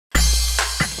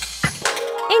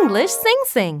English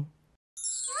Sing-Sing.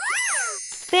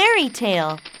 Fairy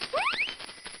Tale.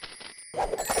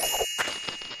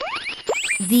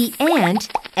 The Ant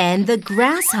and the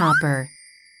Grasshopper.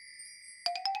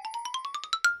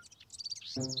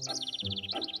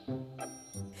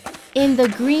 In the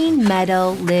green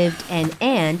meadow lived an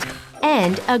ant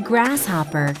and a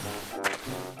grasshopper.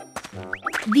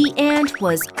 The ant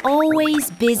was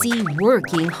always busy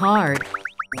working hard.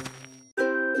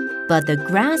 But the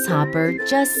grasshopper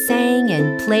just sang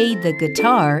and played the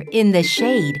guitar in the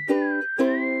shade.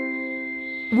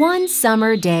 One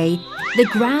summer day, the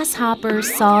grasshopper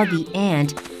saw the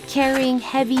ant carrying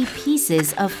heavy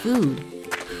pieces of food.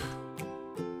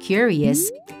 Curious,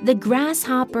 the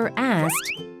grasshopper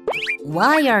asked,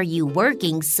 "Why are you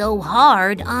working so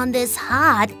hard on this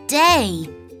hot day?"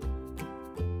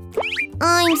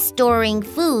 "I'm storing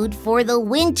food for the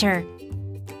winter.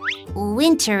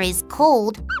 Winter is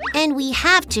cold and we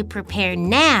have to prepare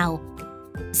now,"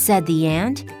 said the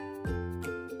ant.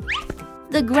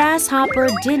 The grasshopper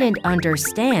didn't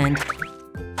understand.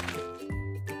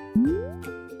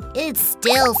 "It's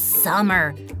still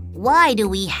summer. Why do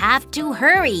we have to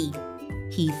hurry?"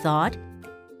 he thought.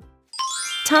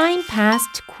 Time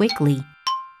passed quickly.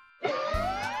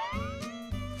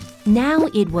 Now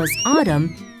it was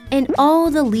autumn and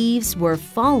all the leaves were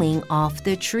falling off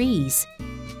the trees.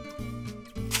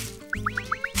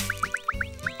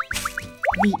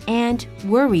 The ant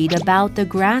worried about the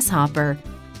grasshopper.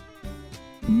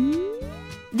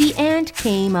 The ant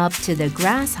came up to the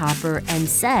grasshopper and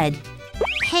said,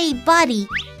 "Hey, buddy,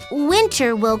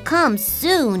 winter will come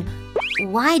soon.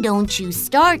 Why don't you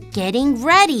start getting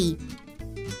ready?"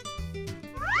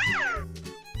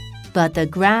 But the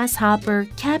grasshopper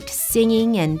kept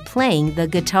singing and playing the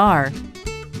guitar.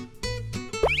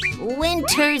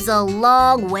 "Winter's a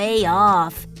long way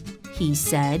off," he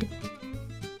said.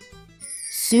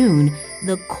 Soon,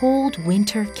 the cold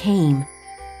winter came.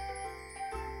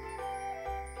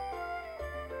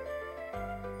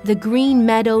 The green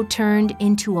meadow turned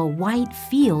into a white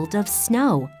field of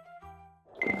snow.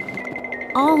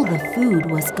 All the food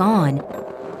was gone.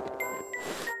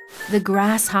 The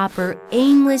grasshopper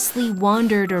aimlessly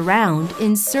wandered around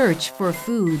in search for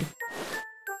food.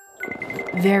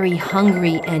 Very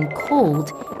hungry and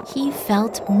cold, he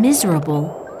felt miserable.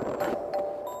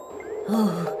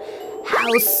 "Oh,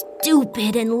 how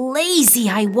stupid and lazy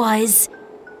I was,"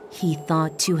 he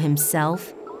thought to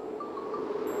himself.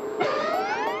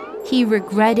 He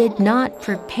regretted not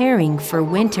preparing for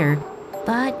winter,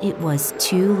 but it was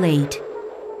too late.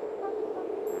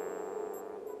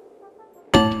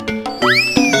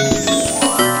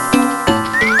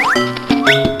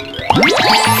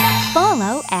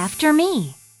 Follow after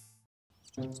me.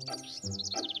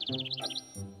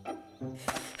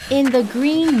 In the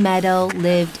green meadow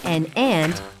lived an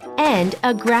ant and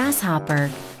a grasshopper.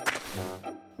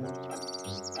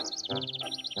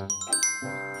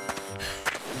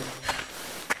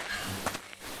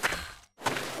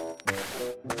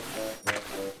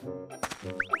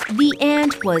 The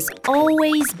ant was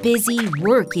always busy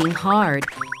working hard.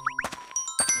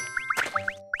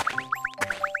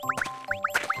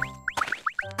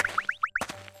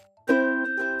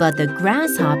 But the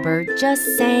grasshopper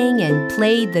just sang and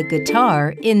played the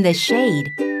guitar in the shade.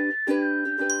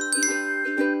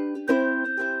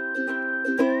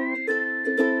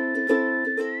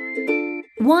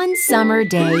 One summer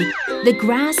day, the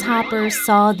grasshopper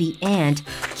saw the ant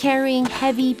carrying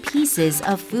heavy pieces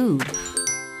of food.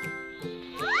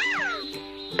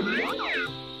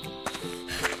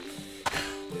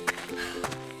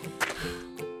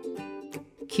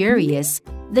 Curious,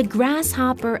 the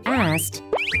grasshopper asked,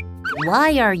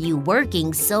 "Why are you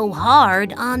working so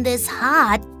hard on this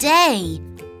hot day?"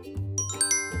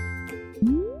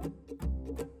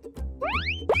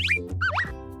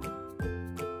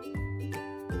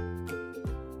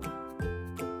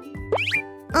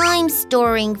 "I'm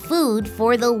storing food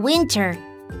for the winter.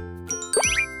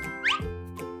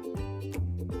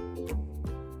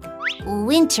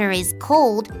 Winter is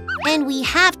cold and we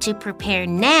have to prepare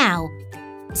now,"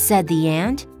 said the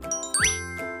ant.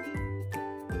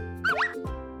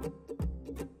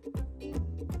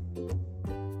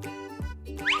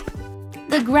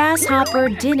 The grasshopper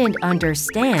didn't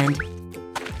understand.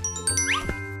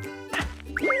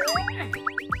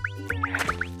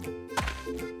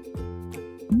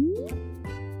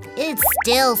 "It's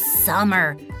still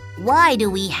summer. Why do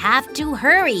we have to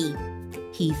hurry?"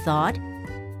 he thought.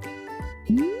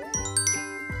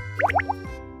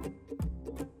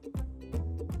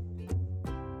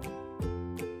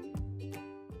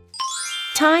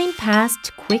 Time passed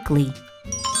quickly.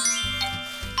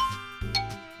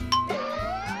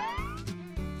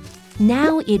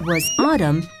 Now it was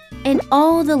autumn, and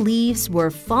all the leaves were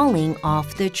falling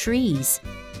off the trees.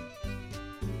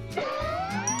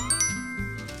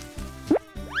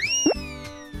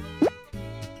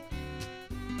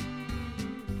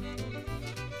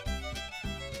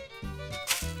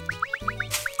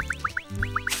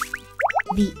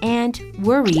 The ant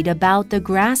worried about the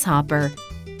grasshopper.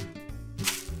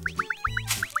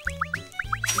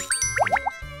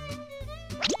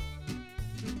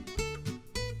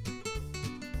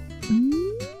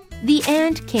 The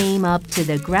ant came up to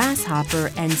the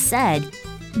grasshopper and said,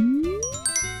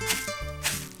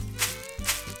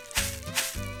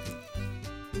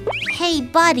 "Hey,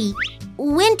 buddy,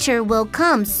 winter will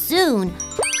come soon.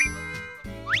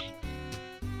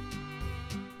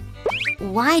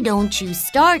 Why don't you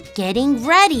start getting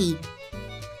ready?"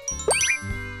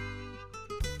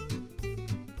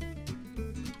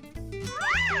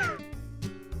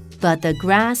 But the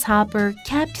grasshopper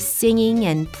kept singing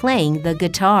and playing the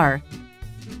guitar.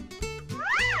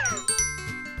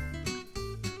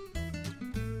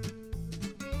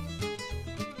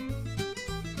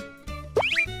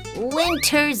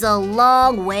 "Winter's a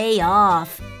long way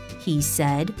off," he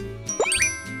said.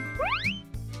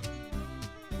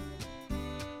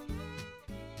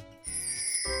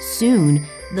 Soon,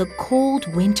 the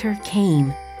cold winter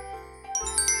came.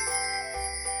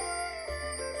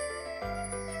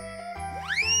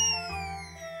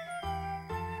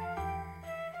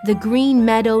 The green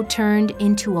meadow turned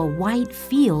into a white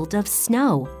field of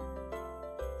snow.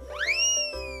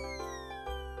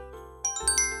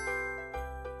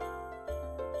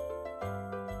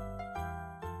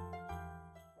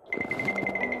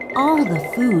 All the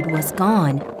food was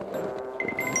gone.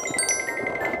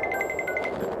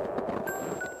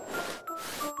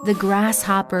 The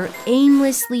grasshopper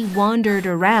aimlessly wandered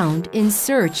around in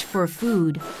search for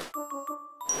food.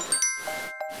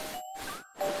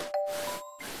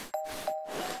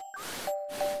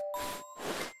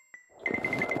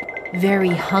 Very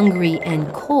hungry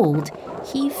and cold,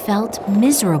 he felt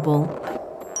miserable.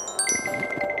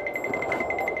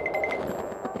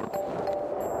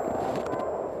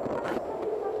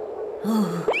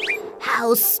 "Oh,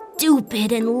 how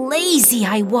stupid and lazy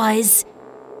I was,"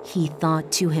 he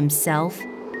thought to himself.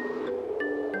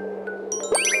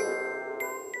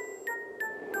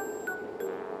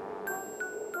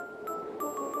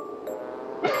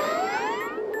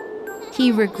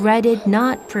 He regretted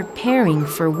not preparing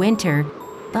for winter,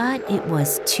 but it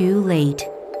was too late.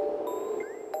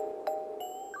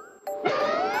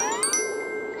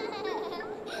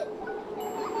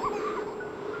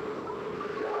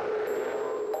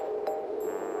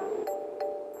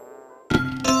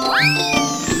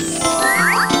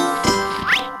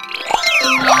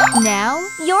 Now,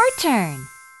 your turn.